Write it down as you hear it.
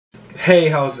Hey,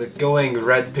 how's it going?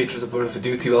 Red Patriot for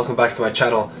duty. Welcome back to my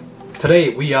channel.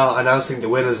 Today we are announcing the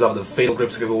winners of the Fatal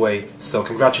Grips giveaway. So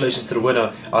congratulations to the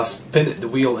winner. I'll spin the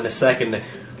wheel in a second.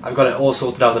 I've got it all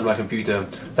sorted out on my computer.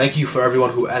 Thank you for everyone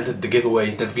who entered the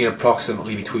giveaway. There's been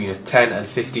approximately between 10 and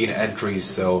 15 entries.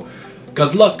 So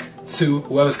good luck to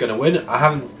whoever's gonna win. I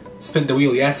haven't spin the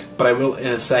wheel yet, but I will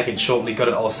in a second shortly. Got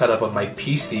it all set up on my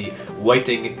PC,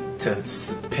 waiting to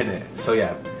spin it. So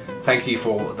yeah. Thank you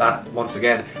for that once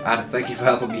again, and thank you for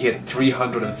helping me hit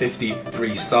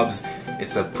 353 subs.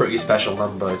 It's a pretty special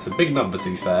number, it's a big number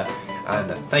to be fair,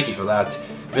 and thank you for that.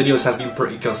 Videos have been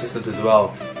pretty consistent as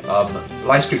well.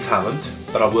 Live streams haven't,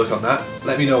 but I'll work on that.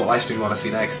 Let me know what live stream you want to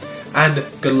see next, and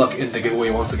good luck in the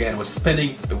giveaway once again. We're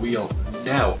spinning the wheel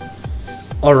now.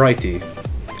 Alrighty,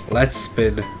 let's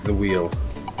spin the wheel.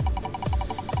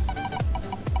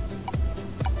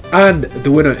 And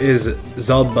the winner is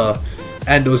Zomba.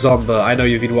 Endo Zomba, I know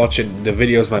you've been watching the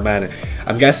videos, my man.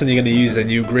 I'm guessing you're going to use the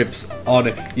new grips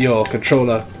on your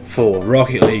controller for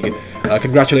Rocket League.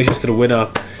 Congratulations to the winner.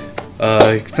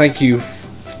 Thank you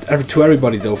to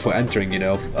everybody though for entering, you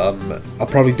know. I'll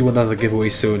probably do another giveaway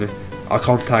soon. I'll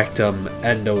contact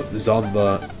Endo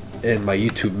Zomba in my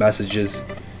YouTube messages,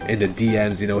 in the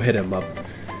DMs, you know, hit him up.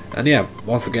 And yeah,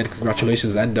 once again,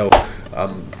 congratulations Endo.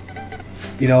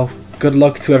 You know, good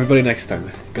luck to everybody next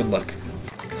time. Good luck.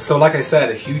 So like I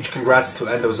said, a huge congrats to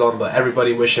Endo Zomba.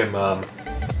 Everybody wish him a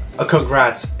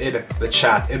congrats in the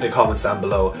chat, in the comments down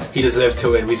below. He deserved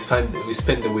to win. We spin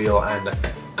the wheel, and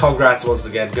congrats once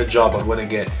again. Good job on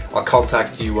winning it. I'll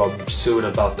contact you soon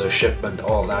about the shipment,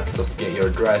 all that stuff to get your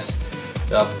address.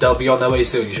 They'll be on their way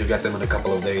soon. You should get them in a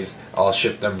couple of days. I'll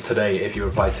ship them today if you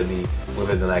reply to me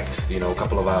within the next, you know,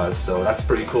 couple of hours. So that's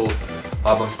pretty cool.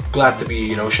 I'm glad to be,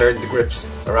 you know, sharing the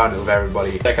grips around with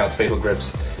everybody. Check out Fatal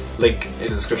Grips. Link in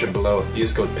the description below.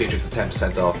 Use code Patriot for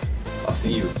 10% off. I'll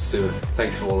see you soon.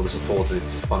 Thanks for all the support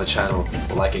on the channel,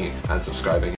 for liking and subscribing.